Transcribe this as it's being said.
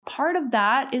part of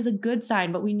that is a good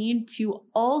sign, but we need to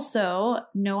also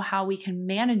know how we can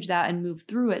manage that and move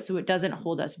through it so it doesn't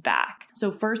hold us back.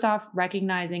 So first off,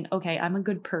 recognizing, okay, I'm a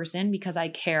good person because I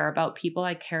care about people.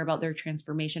 I care about their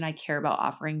transformation. I care about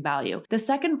offering value. The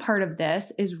second part of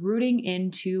this is rooting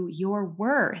into your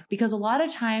worth, because a lot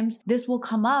of times this will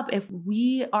come up if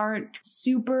we aren't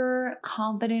super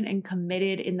confident and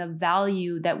committed in the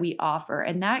value that we offer.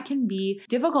 And that can be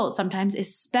difficult sometimes,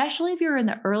 especially if you're in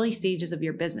the early stages of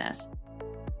your business.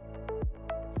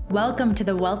 Welcome to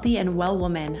The Wealthy and Well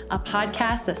Woman, a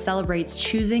podcast that celebrates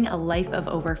choosing a life of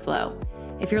overflow.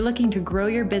 If you're looking to grow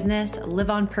your business, live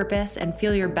on purpose, and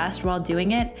feel your best while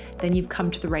doing it, then you've come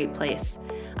to the right place.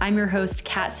 I'm your host,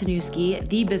 Kat Sanuski,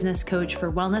 the business coach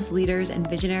for wellness leaders and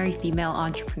visionary female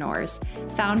entrepreneurs,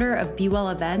 founder of Be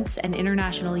Well Events, and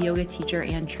international yoga teacher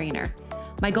and trainer.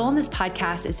 My goal in this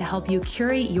podcast is to help you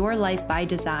curate your life by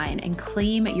design and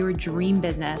claim your dream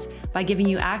business by giving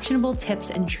you actionable tips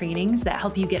and trainings that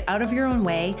help you get out of your own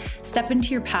way, step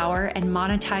into your power, and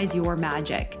monetize your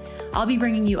magic. I'll be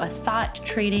bringing you a thought,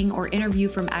 training, or interview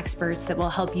from experts that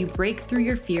will help you break through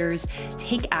your fears,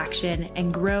 take action,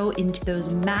 and grow into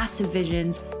those massive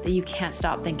visions that you can't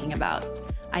stop thinking about.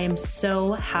 I am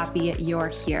so happy you're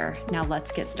here. Now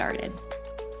let's get started.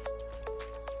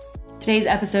 Today's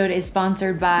episode is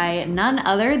sponsored by none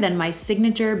other than my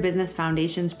signature business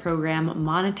foundations program,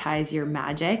 Monetize Your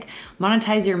Magic.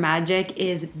 Monetize Your Magic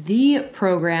is the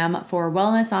program for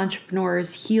wellness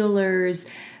entrepreneurs, healers,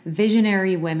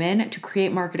 visionary women to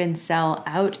create, market, and sell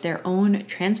out their own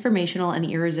transformational and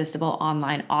irresistible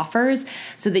online offers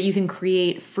so that you can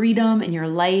create freedom in your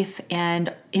life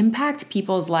and impact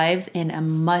people's lives in a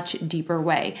much deeper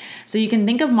way. So you can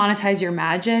think of Monetize Your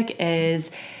Magic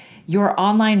as your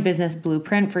online business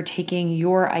blueprint for taking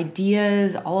your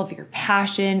ideas, all of your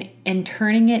passion, and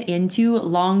turning it into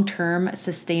long-term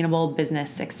sustainable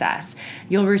business success.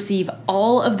 You'll receive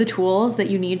all of the tools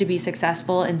that you need to be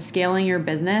successful in scaling your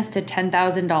business to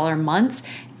 $10,000 months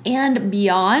and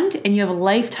beyond, and you have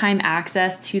lifetime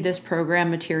access to this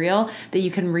program material that you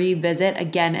can revisit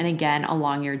again and again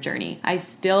along your journey. I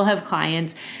still have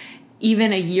clients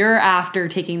even a year after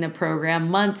taking the program,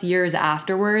 months, years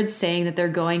afterwards, saying that they're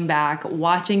going back,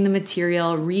 watching the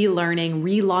material, relearning,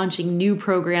 relaunching new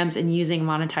programs, and using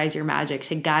Monetize Your Magic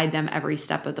to guide them every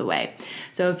step of the way.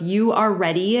 So if you are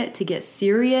ready to get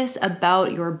serious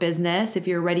about your business, if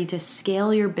you're ready to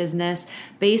scale your business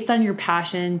based on your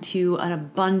passion to an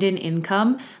abundant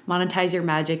income, Monetize Your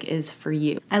Magic is for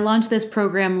you. I launch this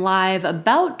program live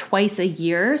about twice a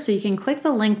year, so you can click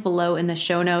the link below in the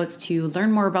show notes to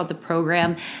learn more about the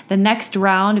program. The next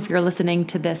round, if you're listening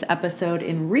to this episode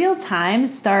in real time,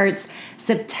 starts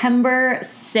September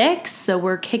 6th. So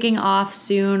we're kicking off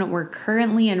soon. We're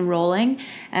currently enrolling,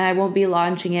 and I won't be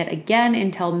launching it again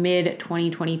until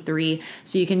mid-2023.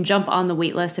 So you can jump on the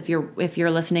waitlist if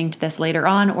you're listening to this later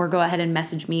on, or go ahead and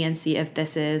message me and see if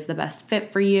this is the best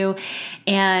fit for you.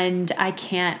 And I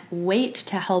can't wait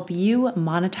to help you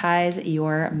monetize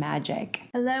your magic.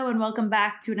 Hello, and welcome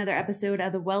back to another episode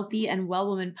of the Wealthy and Well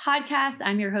Woman podcast.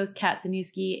 I'm your host, Kat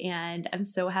Sanuski, and I'm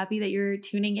so happy that you're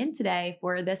tuning in today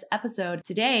for this episode.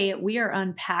 Today, we are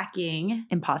unpacking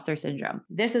imposter syndrome.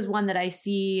 This is one that I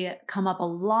see come up a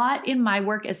lot in my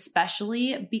work,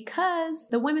 especially because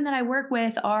the women that I work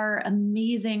with are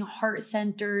amazing,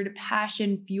 heart-centered,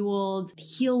 passion-fueled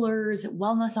healers,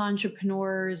 wellness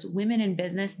entrepreneurs, women in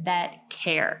business that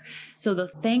care. So the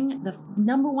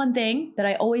number one thing that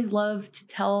I always love to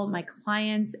tell my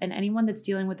clients and anyone that's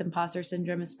dealing with imposter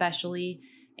syndrome, especially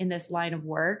in this line of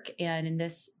work and in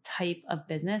this type of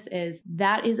business, is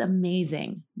that is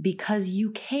amazing because you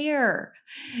care.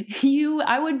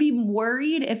 I would be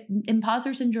worried if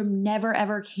imposter syndrome never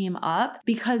ever came up,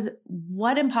 because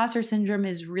what imposter syndrome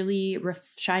is really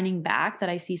shining back that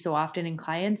I see so often in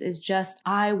clients is just,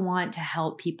 I want to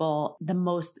help people the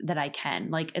most that I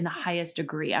can, like in the highest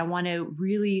degree. I want to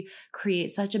really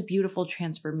create such a beautiful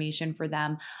transformation for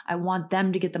them. I want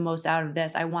them to get the most out of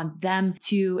this. I want them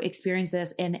to experience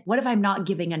this. And what if I'm not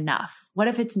giving enough? What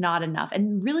if it's not enough?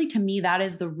 And really, to me, that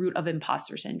is the root of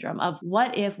imposter syndrome, of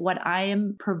what if what I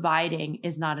am providing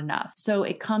is not enough? So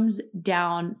it comes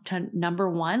down to number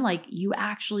one, like you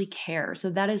actually care. So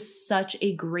that is such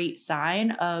a great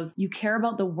sign of you care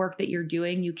about the work that you're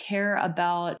doing. You care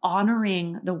about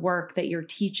honoring the work that you're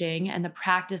teaching and the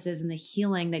practices and the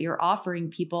healing that you're offering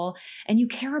people. And you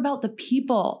care about the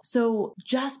people. So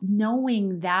just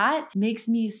knowing that makes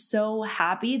me so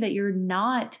happy that you're not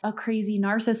not a crazy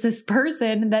narcissist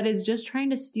person that is just trying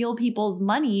to steal people's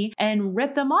money and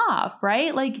rip them off,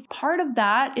 right? Like part of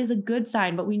that is a good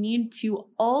sign, but we need to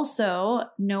also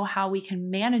know how we can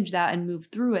manage that and move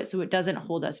through it so it doesn't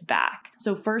hold us back.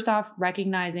 So first off,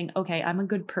 recognizing, okay, I'm a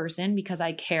good person because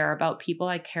I care about people.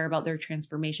 I care about their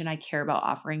transformation. I care about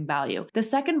offering value. The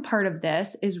second part of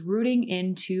this is rooting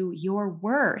into your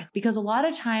worth, because a lot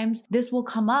of times this will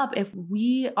come up if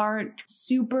we aren't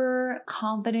super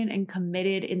confident and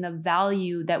committed in the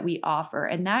value that we offer.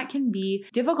 And that can be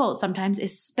difficult sometimes,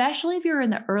 especially if you're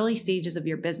in the early stages of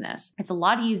your business. It's a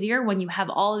lot easier when you have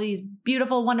all of these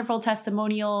beautiful, wonderful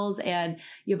testimonials and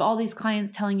you have all these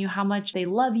clients telling you how much they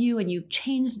love you and you've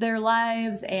changed their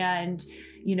lives and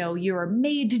you're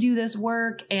made to do this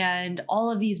work and all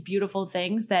of these beautiful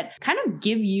things that kind of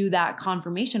give you that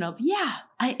confirmation of, yeah,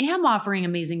 I am offering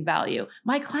amazing value.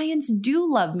 My clients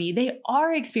do love me. They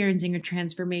are experiencing a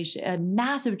transformation, a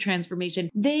massive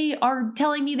transformation. They are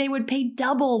telling me they would pay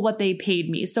double what they paid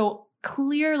me. So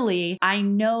clearly, I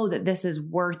know that this is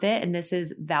worth it and this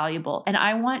is valuable. And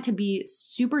I want to be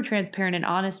super transparent and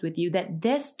honest with you that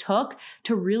this took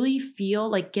to really feel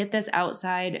like get this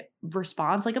outside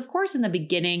response. Like, of course, in the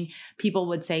beginning, people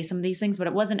would say some of these things, but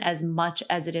it wasn't as much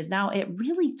as it is now. It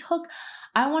really took,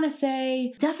 I want to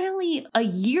say, definitely a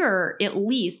year at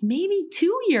least, maybe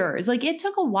 2 years. Like it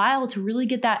took a while to really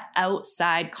get that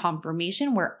outside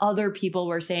confirmation where other people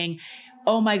were saying,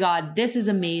 oh my God, this is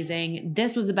amazing.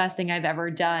 This was the best thing I've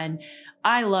ever done.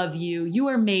 I love you. You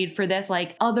are made for this.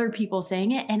 Like other people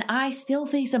saying it. And I still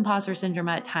face imposter syndrome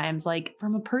at times. Like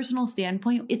from a personal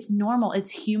standpoint, it's normal. It's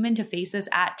human to face this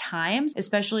at times,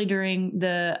 especially during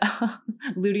the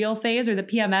luteal phase or the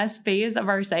PMS phase of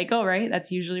our cycle, right?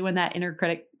 That's usually when that inner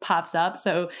critic pops up.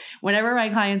 So whenever my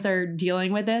clients are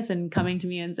dealing with this and coming to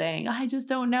me and saying, I just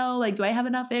don't know, like, do I have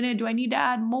enough in it? Do I need to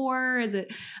add more?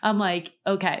 I'm like,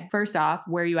 okay, first off,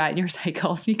 where are you at in your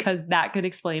cycle? Because that could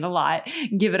explain a lot.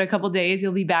 Give it a couple days,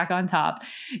 you'll be back on top,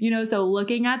 so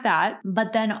looking at that,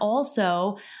 but then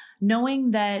also knowing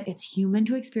that it's human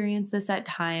to experience this at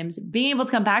times, being able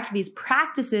to come back to these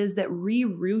practices that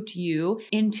reroute you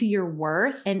into your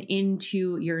worth and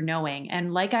into your knowing.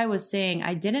 And like I was saying,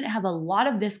 I didn't have a lot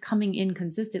of this coming in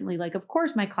consistently. Like, of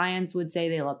course, my clients would say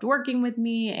they loved working with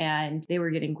me and they were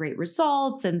getting great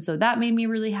results. And so that made me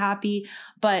really happy.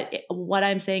 But what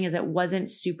I'm saying is it wasn't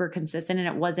super consistent and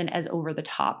it wasn't as over the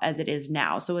top as it is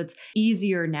now. So it's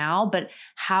easier now, but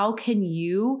how can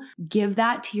you give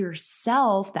that to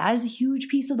yourself? That is a huge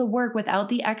piece of the work without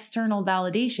the external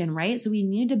validation, right? So we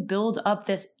need to build up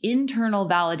this internal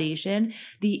validation,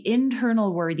 the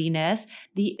internal worthiness,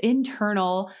 the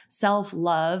internal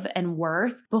self-love and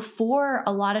worth before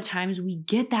a lot of times we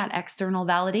get that external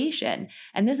validation.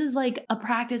 And this is like a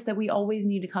practice that we always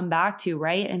need to come back to,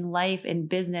 right? In life, in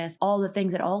business, all the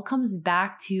things, it all comes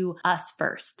back to us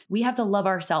first. We have to love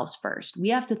ourselves first. We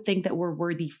have to think that we're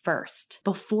worthy first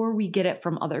before we get it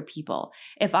from other people.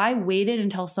 If I waited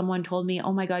until someone told me,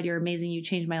 oh my God, you're amazing, you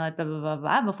changed my life, blah, blah, blah,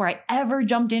 blah, before I ever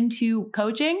jumped into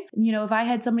coaching, if I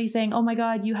had somebody saying, oh my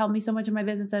God, you helped me so much in my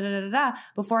business, da, da, da, da,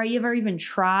 before I ever even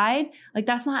tried, like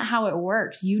that's not how it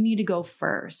works. You need to go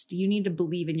first. You need to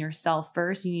believe in yourself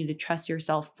first. You need to trust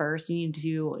yourself first. You need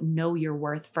to know your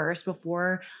worth first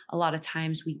before a lot of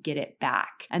times we get it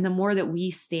back. And the more that we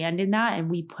stand in that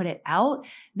and we put it out,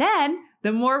 then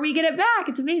the more we get it back.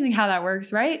 It's amazing how that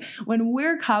works, right? When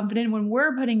we're confident, when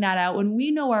we're putting that out, when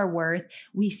we know our worth,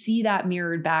 we see that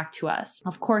mirrored back to us.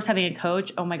 Of course, having a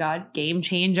coach, oh my God, game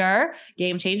changer,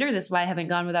 game changer. This is why I haven't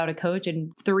gone without a coach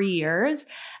in 3 years.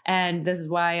 And this is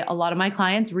why a lot of my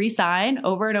clients re-sign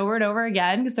over and over and over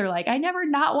again, because they're like, I never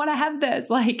not want to have this,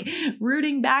 like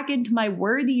rooting back into my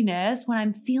worthiness when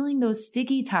I'm feeling those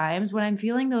sticky times, when I'm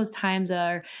feeling those times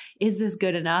is this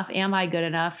good enough? Am I good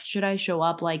enough? Should I show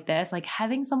up like this? Like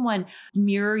having someone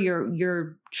mirror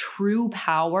your true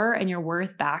power and your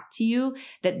worth back to you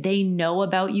that they know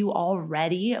about you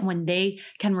already. And when they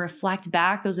can reflect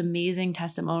back those amazing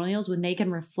testimonials, when they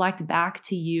can reflect back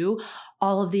to you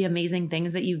all of the amazing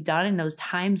things that you've done in those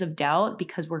times of doubt,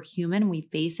 because we're human, we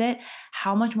face it,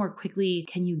 how much more quickly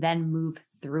can you then move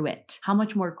through it? How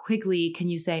much more quickly can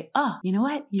you say, oh, you know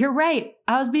what? You're right.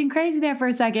 I was being crazy there for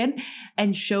a second,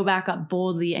 and show back up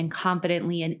boldly and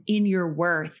confidently and in your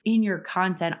worth, in your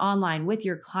content online with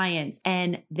your clients,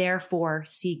 and therefore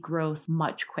see growth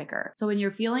much quicker. So when you're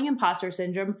feeling imposter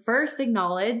syndrome, first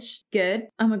acknowledge, good,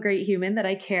 I'm a great human, that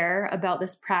I care about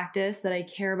this practice, that I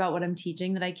care about what I'm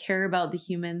teaching, that I care about the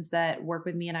humans that work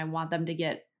with me and I want them to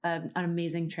get an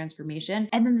amazing transformation.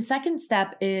 And then the second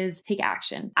step is take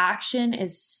action. Action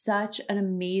is such an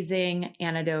amazing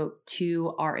antidote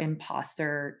to our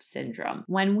imposter syndrome.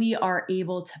 When we are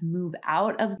able to move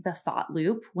out of the thought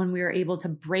loop, when we are able to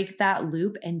break that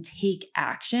loop and take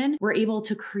action, we're able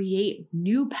to create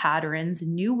new patterns,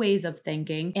 new ways of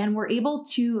thinking, and we're able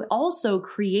to also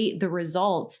create the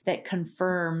results that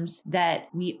confirms that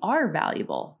we are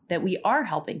valuable, that we are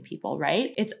helping people,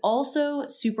 right? It's also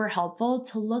super helpful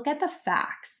to look at the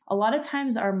facts. A lot of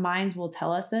times our minds will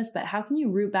tell us this, but how can you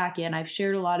root back in? I've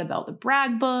shared a lot about the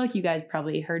brag book. You guys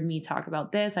probably heard me talk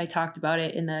about this. I talked about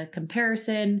it in the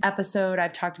comparison episode.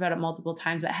 I've talked about it multiple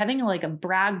times, but having like a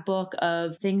brag book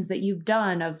of things that you've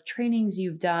done, of trainings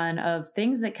you've done, of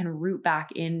things that can root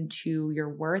back into your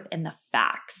worth and the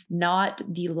facts, not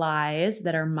the lies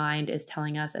that our mind is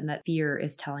telling us and that fear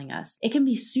is telling us. It can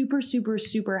be super, super,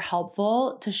 super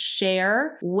helpful to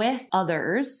share with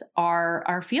others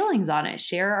our feelings on it,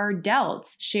 share our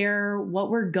doubts, share what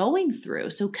we're going through.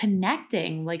 So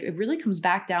connecting, like it really comes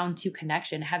back down to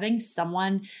connection, having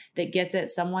someone that gets it,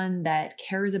 someone that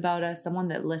cares about us, someone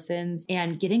that listens,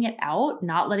 and getting it out,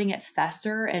 not letting it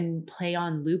fester and play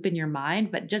on loop in your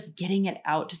mind, but just getting it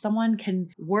out to someone can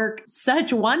work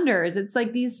such wonders. It's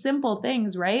like these simple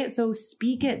things, right? So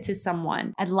speak it to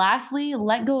someone. And lastly,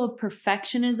 let go of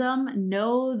perfectionism.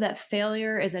 Know that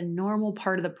failure is a normal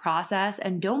part of the process,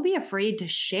 and don't be afraid to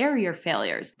share your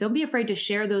failures. Don't be afraid to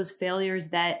share those failures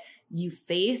that you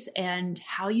face and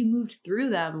how you moved through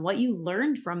them, what you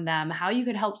learned from them, how you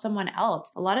could help someone else.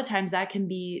 A lot of times that can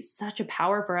be such a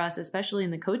power for us, especially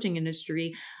in the coaching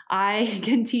industry. I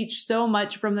can teach so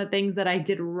much from the things that I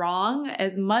did wrong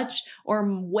as much or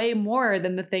way more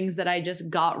than the things that I just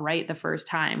got right the first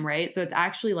time, right? So it's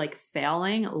actually like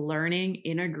failing, learning,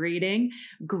 integrating,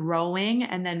 growing,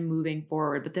 and then moving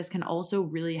forward. But this can also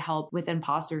really help with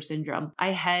imposter syndrome.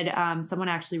 I had someone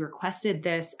actually requested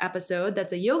this episode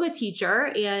that's a yoga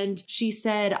teacher, and she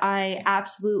said, I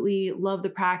absolutely love the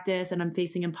practice and I'm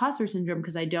facing imposter syndrome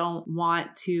because I don't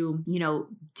want to,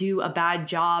 do a bad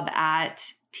job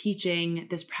at teaching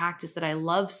this practice that I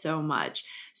love so much.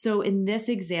 So in this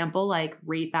example, like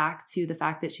right back to the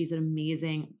fact that she's an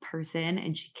amazing person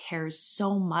and she cares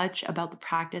so much about the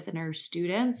practice and her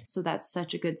students. So that's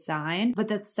such a good sign. But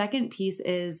the second piece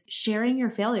is sharing your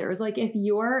failures. Like if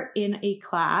you're in a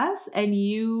class and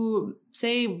you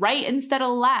say right instead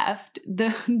of left,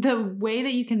 the way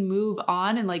that you can move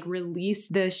on and like release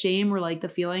the shame or like the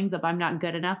feelings of I'm not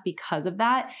good enough because of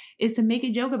that is to make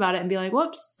a joke about it and be like,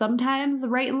 whoops, sometimes the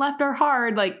right and left are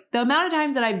hard. Like the amount of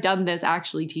times that I've done this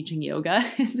actually teaching yoga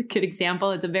is a good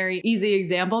example. It's a very easy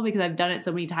example because I've done it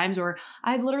so many times where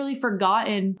I've literally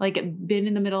forgotten, like been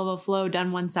in the middle of a flow,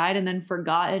 done one side and then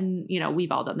forgotten,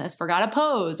 we've all done this, forgot a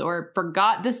pose or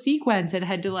forgot the sequence and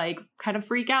had to like kind of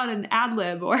freak out and ad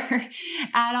lib or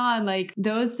add on, like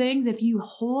those things. If you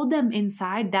hold them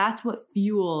inside, that's what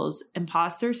fuels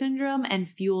imposter syndrome and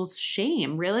fuels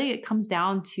shame. Really, it comes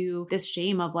down to this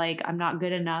shame of like, I'm not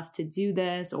good enough to do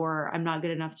this, or I'm not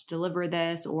good enough to deliver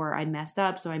this, or I messed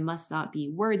up, so I must not be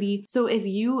worthy. So if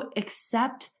you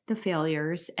accept the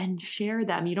failures and share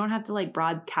them, you don't have to like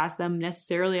broadcast them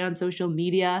necessarily on social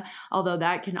media, although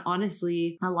that can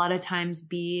honestly a lot of times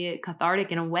be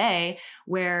cathartic in a way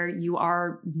where you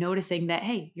are noticing that,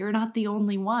 hey, you're not the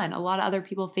only one. A lot of other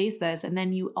people face this. And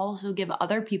then you also give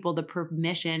other people the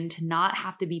permission to not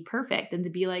have to be perfect and to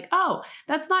be like, oh,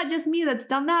 that's not just me that's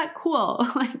done that. Cool.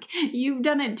 Like you've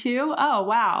done it too. Oh,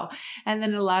 wow. And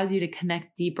then it allows you to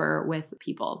connect deeper with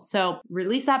people. So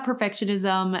release that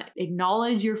perfectionism,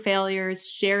 acknowledge your failures,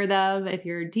 share them. If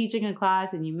you're teaching a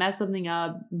class and you mess something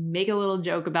up, make a little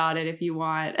joke about it if you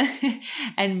want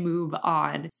and move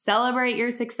on. Celebrate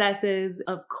your successes,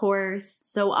 of course.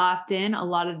 So often, a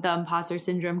lot of the imposter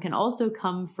syndrome can also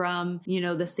come from,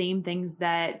 the same things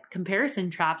that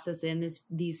comparison traps us in,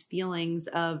 these feelings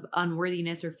of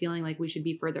unworthiness or feeling like we should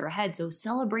be further ahead. So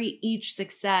celebrate each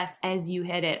success as you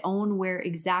hit it. Own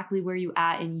exactly where you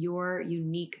at in your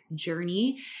unique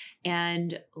journey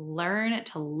and learn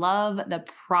to love the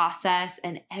process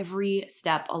and every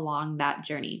step along that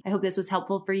journey. I hope this was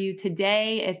helpful for you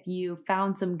today. If you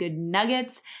found some good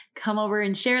nuggets, come over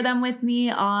and share them with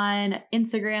me on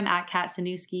Instagram at Kat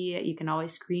Sanuski. You can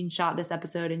always screenshot this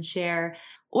episode and share,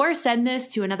 or send this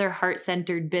to another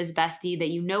heart-centered biz bestie that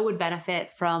you know would benefit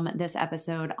from this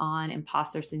episode on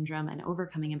imposter syndrome and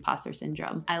overcoming imposter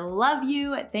syndrome. I love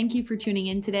you. Thank you for tuning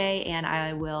in today, and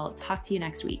I will talk to you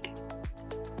next week.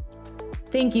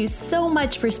 Thank you so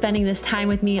much for spending this time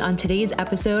with me on today's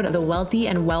episode of the Wealthy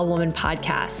and Well Woman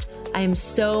podcast. I am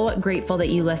so grateful that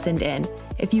you listened in.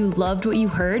 If you loved what you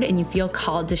heard and you feel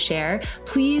called to share,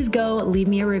 please go leave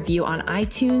me a review on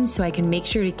iTunes so I can make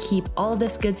sure to keep all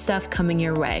this good stuff coming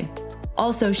your way.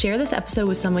 Also, share this episode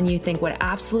with someone you think would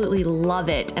absolutely love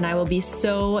it, and I will be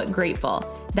so grateful.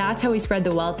 That's how we spread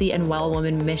the Wealthy and Well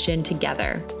Woman mission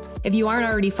together. If you aren't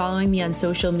already following me on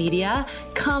social media,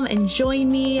 come and join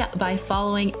me by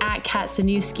following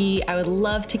 @KatSanewski. I would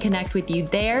love to connect with you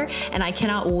there, and I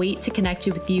cannot wait to connect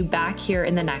with you back here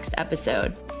in the next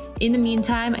episode. In the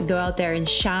meantime, go out there and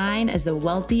shine as the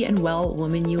wealthy and well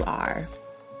woman you are.